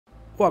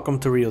Welcome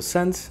to Real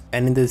Sense,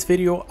 and in this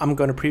video I'm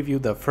going to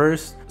preview the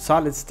first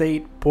solid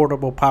state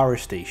portable power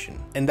station,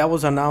 and that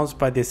was announced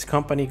by this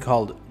company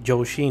called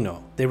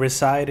Yoshino. They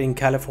reside in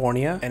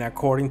California, and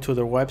according to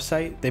their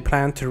website they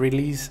plan to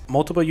release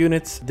multiple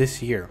units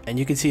this year, and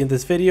you can see in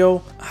this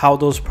video how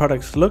those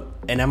products look,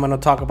 and I'm going to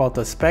talk about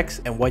the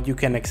specs and what you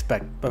can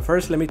expect. But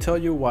first, let me tell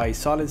you why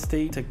solid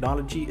state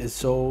technology is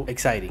so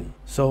exciting.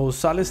 So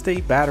solid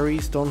state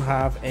batteries don't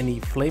have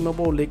any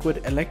flammable liquid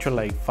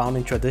electrolyte found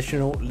in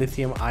traditional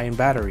lithium ion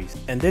batteries,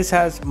 and this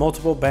has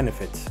multiple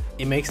benefits.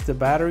 It makes the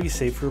battery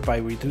safer by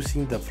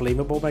reducing the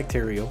flammable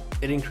material.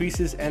 It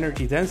increases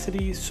energy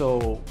density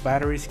so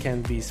batteries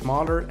can be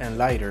smaller and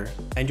lighter,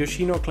 and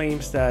Yoshino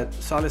claims that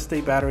solid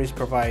state batteries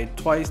provide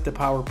twice the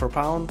power per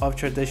pound of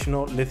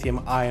traditional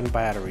lithium ion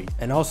batteries,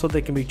 and also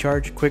they can be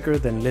charged quicker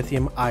than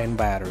lithium ion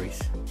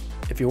batteries.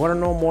 If you want to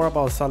know more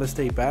about solid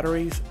state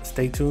batteries,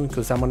 stay tuned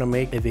because I'm going to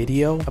make a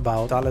video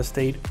about solid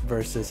state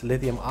versus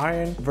lithium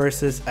ion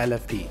versus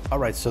LFP.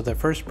 Alright, so the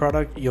first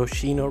product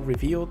Yoshino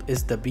revealed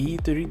is the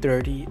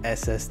B330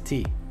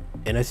 SST.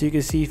 And as you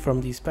can see from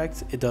these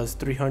specs, it does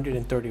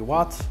 330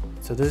 watts.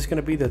 So this is going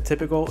to be the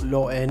typical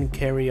low-end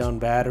carry-on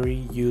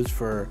battery used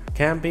for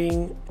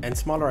camping and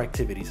smaller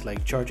activities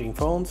like charging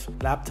phones,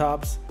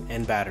 laptops,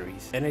 and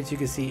batteries. And as you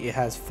can see, it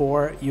has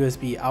 4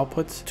 USB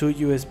outputs, 2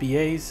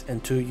 USB-A's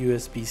and 2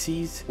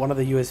 USB-C's. One of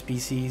the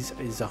USB-C's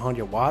is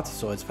 100 watts,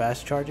 so it's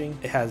fast charging.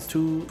 It has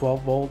 2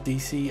 12-volt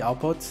DC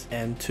outputs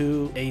and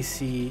 2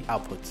 AC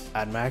outputs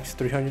at max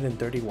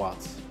 330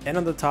 watts. And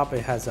on the top,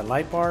 it has a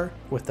light bar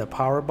with the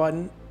power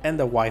button and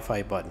the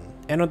Wi-Fi button.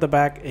 And on the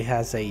back, it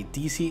has a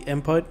DC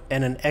input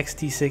and an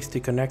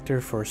XT60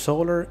 connector for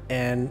solar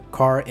and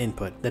car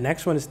input. The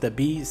next one is the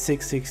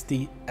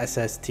B660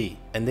 SST,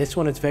 and this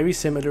one is very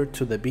similar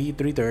to the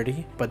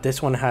B330, but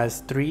this one has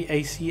 3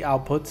 AC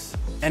outputs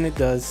and it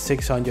does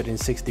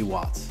 660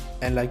 watts.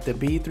 And like the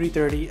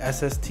B330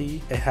 SST,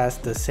 it has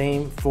the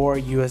same 4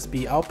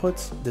 USB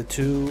outputs, the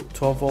 2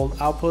 12-volt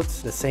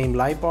outputs, the same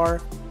light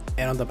bar,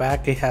 and on the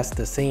back it has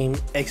the same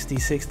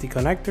XT60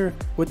 connector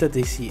with the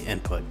DC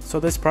input. So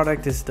this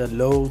product is the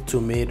low to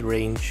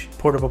mid-range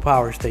portable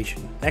power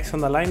station. Next on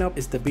the lineup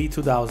is the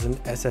B2000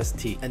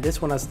 SST, and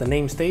this one, as the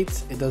name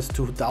states, it does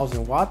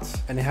 2000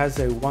 watts and it has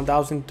a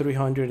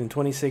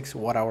 1326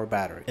 watt-hour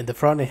battery. In the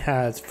front it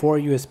has 4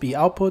 USB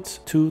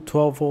outputs, 2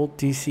 12-volt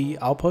DC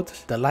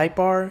outputs, the light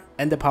bar,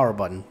 and the power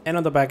button. And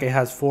on the back it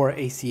has 4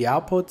 AC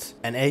outputs,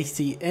 an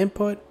AC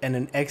input, and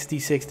an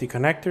XT60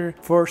 connector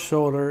for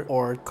solar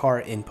or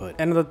car input.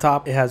 And on the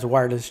top it has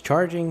wireless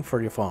charging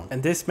for your phone.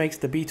 And this makes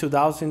the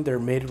B2000 their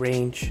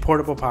mid-range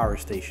portable power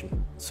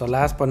station. So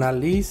last but not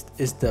least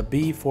is the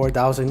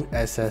B4000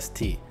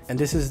 SST. And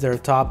this is their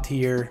top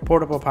tier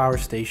portable power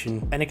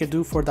station, and it can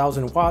do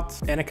 4000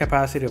 watts and a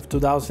capacity of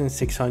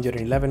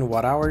 2611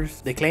 watt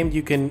hours. They claimed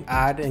you can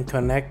add and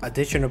connect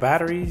additional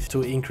batteries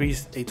to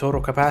increase a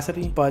total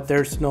capacity, but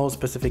there's no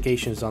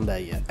specifications on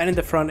that yet. And in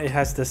the front it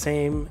has the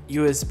same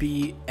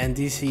USB and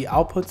DC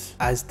outputs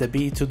as the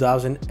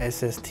B2000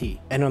 SST.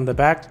 And on the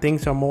back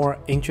things are more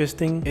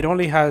interesting. It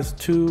only has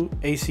 2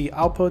 AC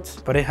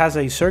outputs, but it has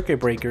a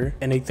circuit breaker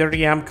and a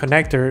 30 amp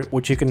connector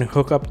which you can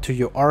hook up to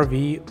your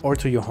RV or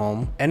to your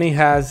home. And it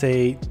has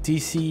a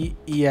DC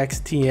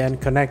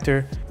EXTN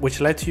connector which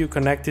lets you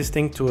connect this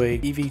thing to a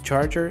EV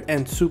charger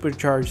and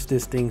supercharge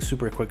this thing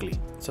super quickly.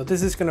 So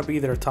this is going to be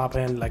their top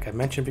end, like I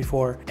mentioned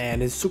before,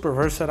 and it's super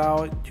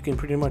versatile. You can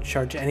pretty much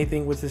charge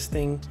anything with this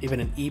thing,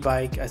 even an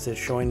e-bike as it's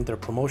showing their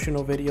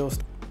promotional videos,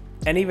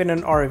 and even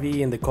an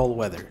RV in the cold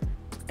weather.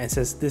 And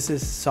since this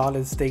is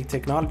solid state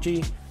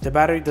technology, the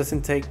battery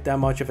doesn't take that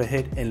much of a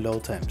hit in low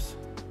temps.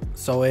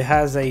 So it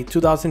has a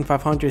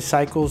 2500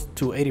 cycles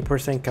to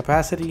 80%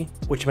 capacity,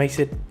 which makes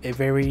it a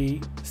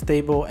very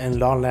stable and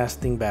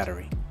long-lasting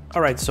battery.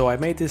 Alright, so I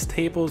made this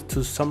table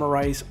to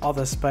summarize all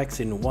the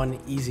specs in one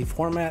easy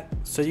format,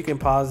 so you can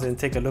pause and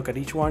take a look at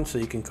each one so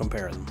you can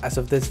compare them. As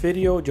of this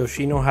video,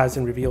 Yoshino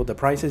hasn't revealed the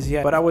prices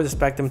yet, but I would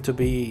expect them to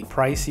be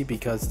pricey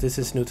because this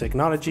is new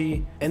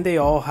technology, and they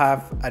all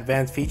have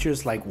advanced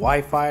features like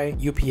Wi-Fi,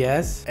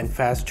 UPS, and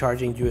fast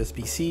charging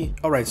USB-C.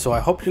 Alright, so I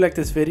hope you like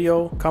this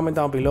video. Comment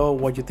down below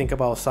what you think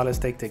about solid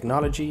state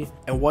technology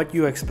and what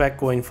you expect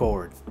going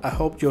forward. I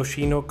hope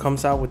Yoshino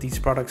comes out with these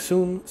products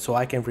soon so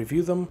I can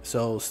review them,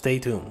 so stay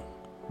tuned.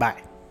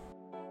 Bye.